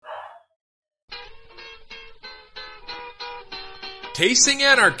Tasting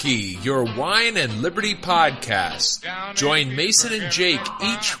Anarchy, your wine and liberty podcast. Join Mason and Jake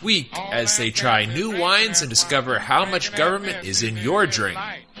each week as they try new wines and discover how much government is in your drink.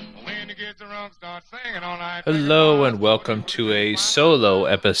 Hello and welcome to a solo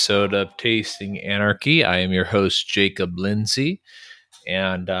episode of Tasting Anarchy. I am your host, Jacob Lindsay,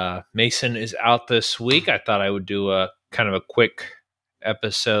 and Mason is out this week. I thought I would do a kind of a quick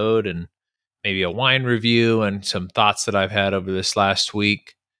episode and maybe a wine review and some thoughts that I've had over this last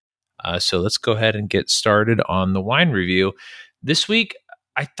week. So let's go ahead and get started on the wine review. This week,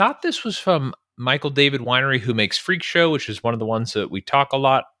 I thought this was from Michael David Winery, who makes Freak Show, which is one of the ones that we talk a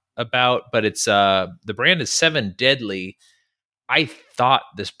lot about, but it's the brand is Seven Deadly. I thought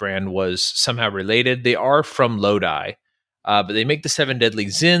this brand was somehow related. They are from Lodi, but they make the Seven Deadly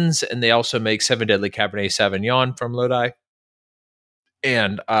Zins, and they also make Seven Deadly Cabernet Sauvignon from Lodi.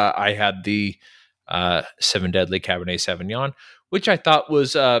 And I had the Seven Deadly Cabernet Sauvignon, which I thought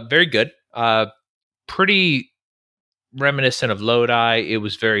was very good. Pretty reminiscent of Lodi. It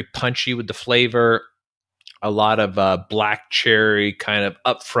was very punchy with the flavor. A lot of black cherry, kind of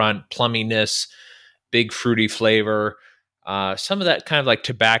upfront plumminess, big fruity flavor. Some of that kind of like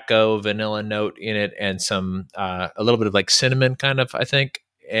tobacco, vanilla note in it, and some a little bit of like cinnamon kind of, I think.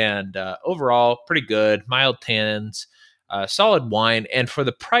 And overall, pretty good. Mild tannins. Solid wine, and for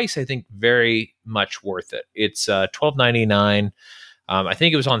the price, I think very much worth it. It's $12.99. I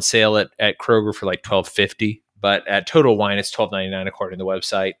think it was on sale at Kroger for like $12.50, but at Total Wine, it's $12.99 according to the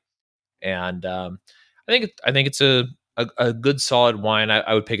website. And I think it's a good solid wine.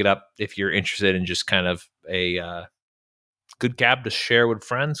 I would pick it up if you're interested in just kind of a good cab to share with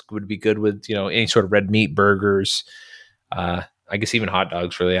friends. Would be good with any sort of red meat burgers. I guess even hot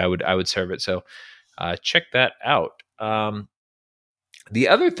dogs. Really, I would serve it. So check that out. The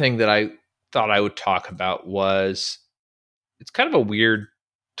other thing that I thought I would talk about was it's kind of a weird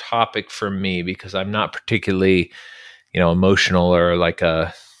topic for me because I'm not particularly, emotional or like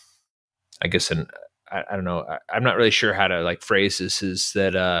I don't know. I'm not really sure how to like phrase this. Is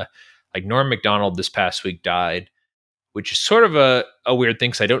that like Norm Macdonald this past week died, which is sort of a weird thing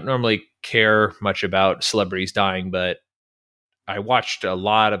because I don't normally care much about celebrities dying, but I watched a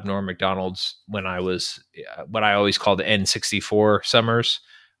lot of Norm Macdonald's when I was what I always call the N64 summers,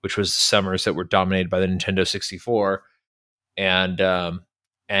 which was the summers that were dominated by the Nintendo 64. And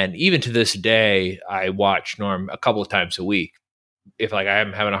even to this day, I watch Norm a couple of times a week. If like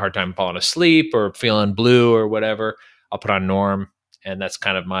I'm having a hard time falling asleep or feeling blue or whatever, I'll put on Norm, and that's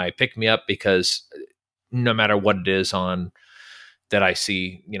kind of my pick me up because no matter what it is on that I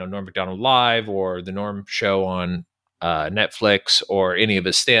see, Norm Macdonald live or the Norm show on Netflix or any of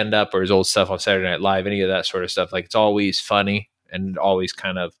his stand-up or his old stuff on Saturday Night Live, any of that sort of stuff, like it's always funny and always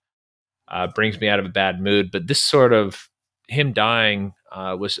kind of brings me out of a bad mood. But this sort of him dying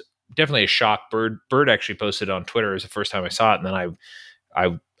was definitely a shock. Bird actually posted on Twitter as the first time I saw it, and then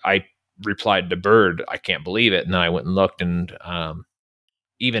I replied to Bird, I can't believe it. And then I went and looked, and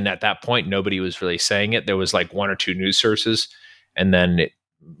even at that point, nobody was really saying it. There was like one or two news sources, and then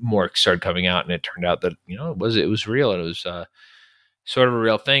more started coming out, and it turned out that it was real, and it was sort of a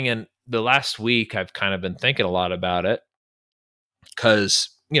real thing. And the last week I've kind of been thinking a lot about it because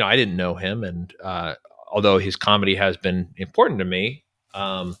I didn't know him, and although his comedy has been important to me,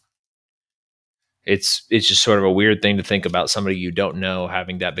 it's just sort of a weird thing to think about somebody you don't know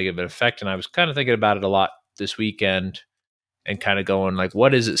having that big of an effect. And I was kind of thinking about it a lot this weekend and kind of going like,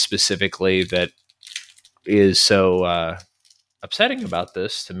 what is it specifically that is so upsetting about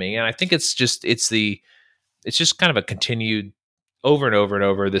this to me? And I think it's just kind of a continued over and over and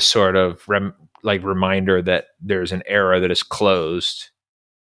over this sort of reminder that there's an era that is closed,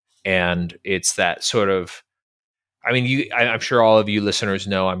 and it's that sort of, I mean, I'm sure all of you listeners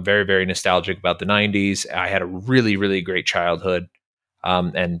know I'm very, very nostalgic about the 90s. I had a really, really great childhood,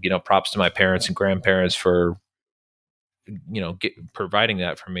 and props to my parents and grandparents for providing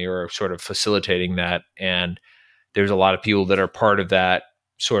that for me or sort of facilitating that. And there's a lot of people that are part of that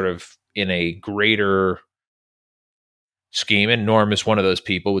sort of in a greater scheme. And Norm is one of those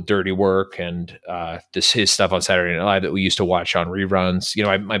people with Dirty Work and his stuff on Saturday Night Live that we used to watch on reruns.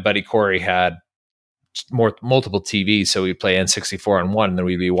 My buddy Corey had multiple TVs, so we'd play N64 on one, and then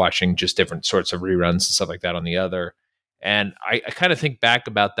we'd be watching just different sorts of reruns and stuff like that on the other. And I kind of think back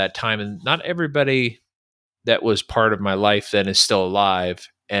about that time, and not everybody that was part of my life then is still alive.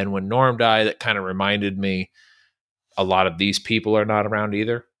 And when Norm died, that kind of reminded me a lot of these people are not around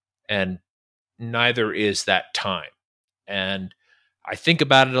either, and neither is that time. And I think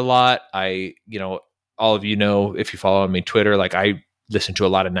about it a lot. All of if you follow me on Twitter, like I listen to a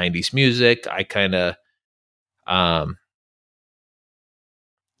lot of 90s music. I kind of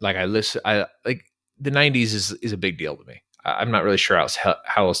like I listen, I like the '90s is a big deal to me. I'm not really sure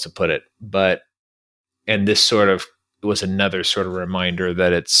how else to put it, but and this sort of was another sort of reminder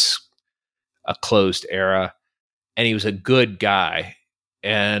that it's a closed era, and he was a good guy.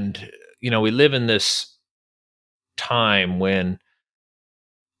 And we live in this time when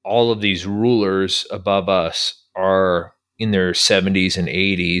all of these rulers above us are in their 70s and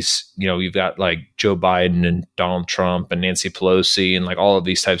 80s. You've got like Joe Biden and Donald Trump and Nancy Pelosi and like all of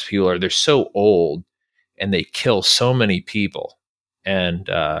these types of people they're so old and they kill so many people. And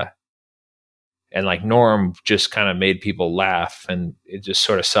like Norm just kind of made people laugh, and it just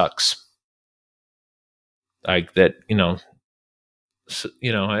sort of sucks. Like that, and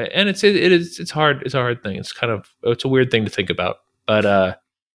it's hard. It's a hard thing. It's a weird thing to think about, but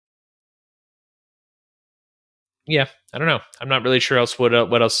yeah, I don't know. I'm not really sure what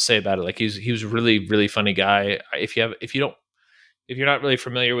else to say about it. Like he was a really really funny guy. If you're not really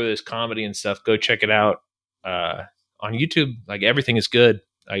familiar with his comedy and stuff, go check it out on YouTube. Like everything is good.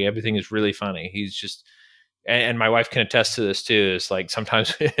 Like everything is really funny. He's just, and my wife can attest to this too. It's like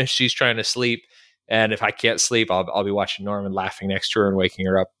sometimes she's trying to sleep, and if I can't sleep, I'll be watching Norman laughing next to her and waking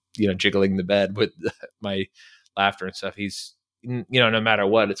her up, jiggling the bed with my laughter and stuff. He's, no matter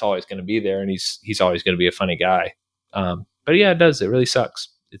what, it's always going to be there, and he's always going to be a funny guy. But yeah, it does. It really sucks.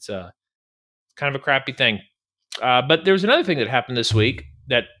 It's kind of a crappy thing. But there was another thing that happened this week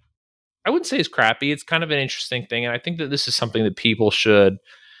that I wouldn't say is crappy. It's kind of an interesting thing, and I think that this is something that people should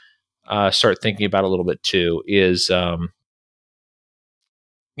start thinking about a little bit too. Is I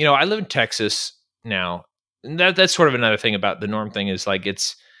live in Texas now, and that's sort of another thing about the Norm thing is like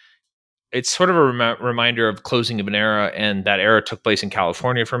it's sort of a reminder of closing of an era, and that era took place in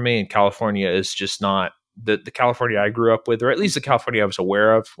California for me. And California is just not the California I grew up with, or at least the California I was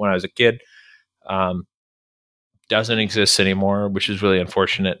aware of when I was a kid. Doesn't exist anymore, which is really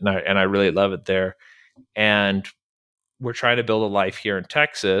unfortunate, and I really love it there. And we're trying to build a life here in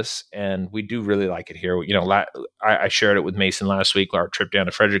Texas, and we do really like it here. I shared it with Mason last week, our trip down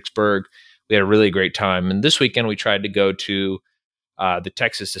to Fredericksburg. We had a really great time, and this weekend we tried to go to the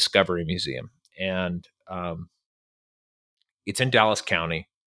Texas Discovery Museum, and it's in Dallas County,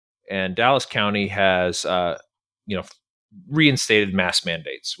 and Dallas County has reinstated mask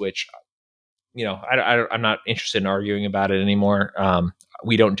mandates, which I'm not interested in arguing about it anymore.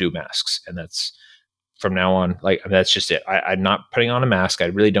 We don't do masks, and that's from now on. Like that's just it. I'm not putting on a mask. I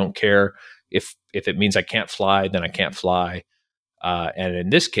really don't care if it means I can't fly, then I can't fly. And in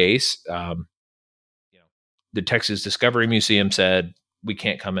this case, the Texas Discovery Museum said we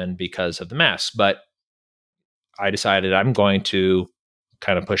can't come in because of the mask. But I decided I'm going to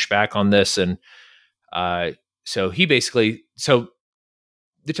kind of push back on this, and so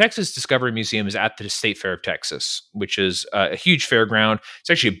the Texas Discovery Museum is at the State Fair of Texas, which is a huge fairground. It's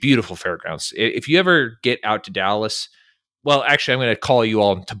actually a beautiful fairgrounds. If you ever get out to Dallas, well, actually, I'm going to call you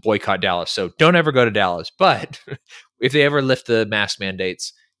all to boycott Dallas. So don't ever go to Dallas. But if they ever lift the mask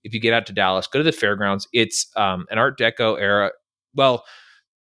mandates, if you get out to Dallas, go to the fairgrounds. It's an Art Deco era. Well,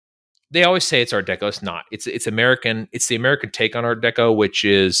 they always say it's Art Deco. It's not. It's American. It's the American take on Art Deco, which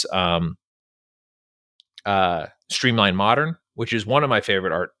is Streamline Modern, which is one of my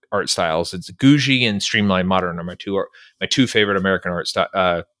favorite art styles. It's Gougy and Streamline Modern are my two favorite American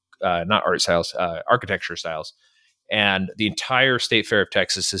architecture styles. And the entire State Fair of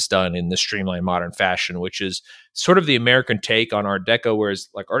Texas is done in the Streamline Modern fashion, which is sort of the American take on Art Deco, whereas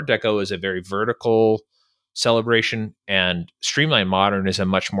like Art Deco is a very vertical celebration, and Streamline Modern is a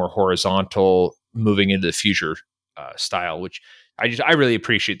much more horizontal, moving into the future style, which I really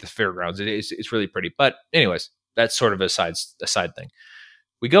appreciate the fairgrounds. It's really pretty. But anyways, that's sort of a side thing.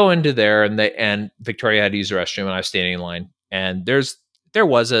 We go into there, and Victoria had to use the restroom, and I was standing in line, and there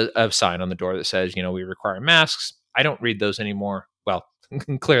was a sign on the door that says, we require masks. I don't read those anymore. Well,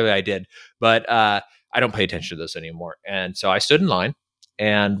 clearly I did, but I don't pay attention to those anymore. And so I stood in line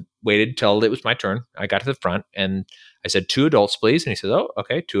and waited till it was my turn. I got to the front and I said, 2 adults, please. And he says, oh,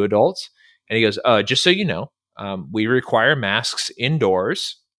 okay, 2 adults. And he goes, just so you know, we require masks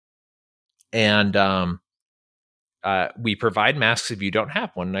indoors, and we provide masks if you don't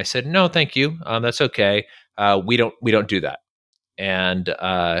have one. And I said, no, thank you. That's okay. We don't do that. And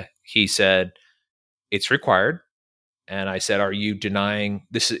he said, it's required. And I said, are you denying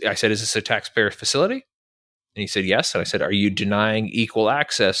this? I said, is this a taxpayer facility? And he said, yes. And I said, are you denying equal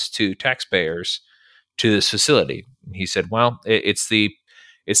access to taxpayers to this facility? And he said, well, it's the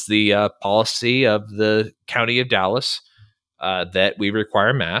policy of the county of Dallas that we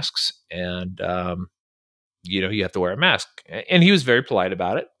require masks, and you have to wear a mask. And he was very polite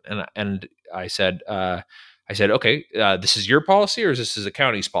about it. And I said, I said, okay, this is your policy or is this a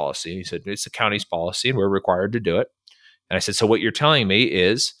county's policy? And he said, it's the county's policy and we're required to do it. And I said, so what you're telling me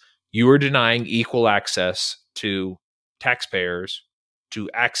is you are denying equal access to taxpayers to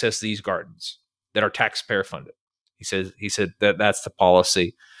access these gardens that are taxpayer funded. He said that that's the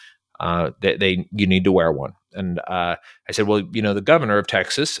policy. That you need to wear one. And I said, well, the governor of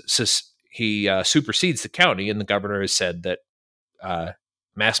Texas, he supersedes the county, and the governor has said that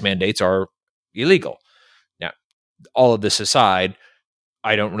mask mandates are illegal. Now, all of this aside,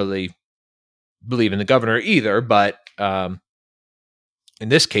 I don't really believe in the governor either, but in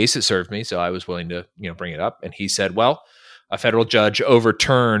this case, it served me, so I was willing to bring it up. And he said, well, a federal judge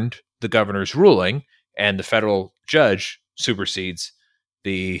overturned the governor's ruling, and the federal judge supersedes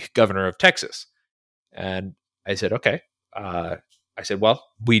the governor of Texas. And I said, okay. I said, well,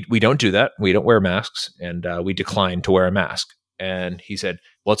 we don't do that. We don't wear masks, and we decline to wear a mask. And he said,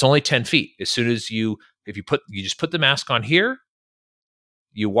 well, it's only 10 feet. As soon as you just put the mask on here,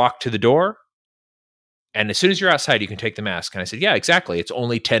 you walk to the door, and as soon as you're outside, you can take the mask. And I said, yeah, exactly. It's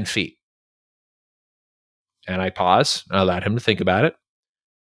only 10 feet. And I paused and I allowed him to think about it.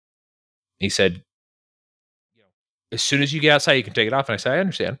 He said, as soon as you get outside, you can take it off. And I said, I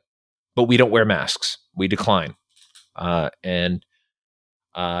understand, but we don't wear masks. We decline. And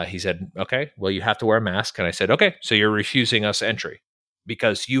he said, okay, well, you have to wear a mask. And I said, okay, so you're refusing us entry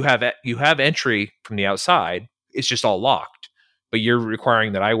because you have entry from the outside. It's just all locked, but you're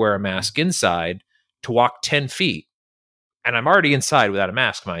requiring that I wear a mask inside to walk 10 feet. And I'm already inside without a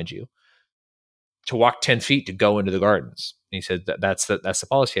mask, mind you, to walk 10 feet to go into the gardens. And he said, that's the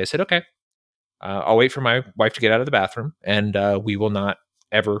policy. I said, okay, I'll wait for my wife to get out of the bathroom, and we will not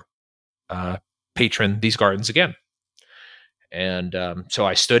ever patron these gardens again. And so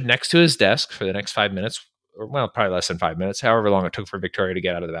I stood next to his desk for the next 5 minutes, or well, probably less than 5 minutes, however long it took for Victoria to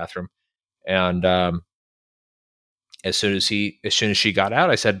get out of the bathroom. And as soon as she got out,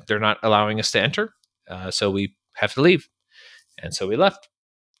 I said, they're not allowing us to enter, so we have to leave. And so we left.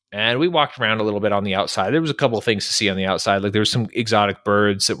 And we walked around a little bit on the outside. There was a couple of things to see on the outside. Like there was some exotic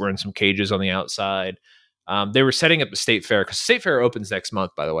birds that were in some cages on the outside. They were setting up the state fair, because state fair opens next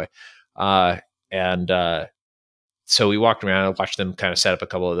month, by the way. So we walked around and watched them kind of set up a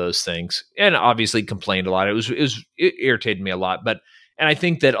couple of those things, and obviously complained a lot. It irritated me a lot, and I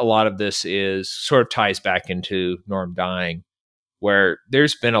think that a lot of this is sort of ties back into Norm dying, where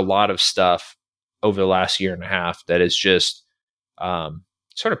there's been a lot of stuff over the last year and a half that is just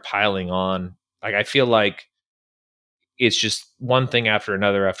sort of piling on. Like I feel like it's just one thing after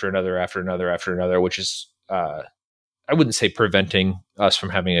another, which is I wouldn't say preventing us from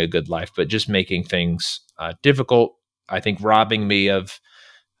having a good life, but just making things difficult. I think robbing me of,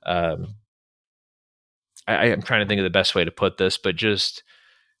 I'm trying to think of the best way to put this, but just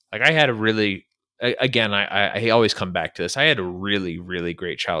like I had a really, again, I always come back to this. I had a really, really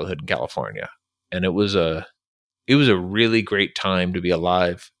great childhood in California, and it was a really great time to be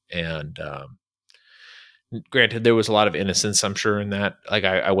alive. And granted, there was a lot of innocence, I'm sure, in that. Like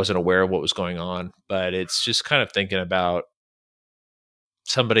I wasn't aware of what was going on, but it's just kind of thinking about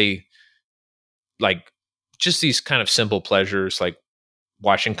somebody like just these kind of simple pleasures, like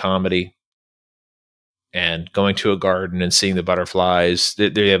watching comedy and going to a garden and seeing the butterflies.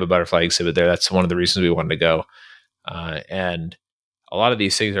 They have a butterfly exhibit there. That's one of the reasons we wanted to go. And a lot of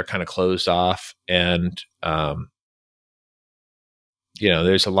these things are kind of closed off, and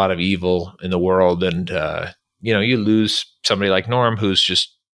there's a lot of evil in the world, and you lose somebody like Norm, who's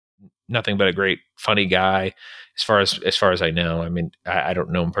just nothing but a great, funny guy, as far as I know. I mean, I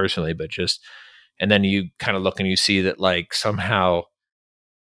don't know him personally, but just, and then you kind of look and you see that like somehow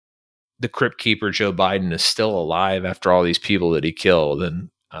the Crypt Keeper Joe Biden is still alive after all these people that he killed,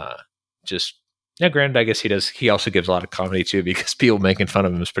 and granted, I guess he also gives a lot of comedy too, because people making fun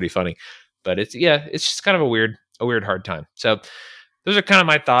of him is pretty funny. But it's just kind of a weird hard time. So those are kind of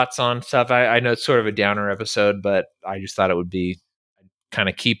my thoughts on stuff. I know it's sort of a downer episode, but I just thought it would be kind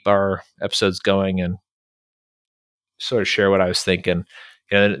of keep our episodes going and sort of share what I was thinking.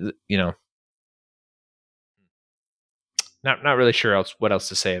 Not really sure what else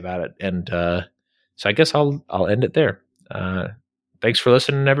to say about it. And so I guess I'll end it there. Thanks for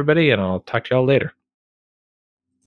listening, everybody, and I'll talk to y'all later.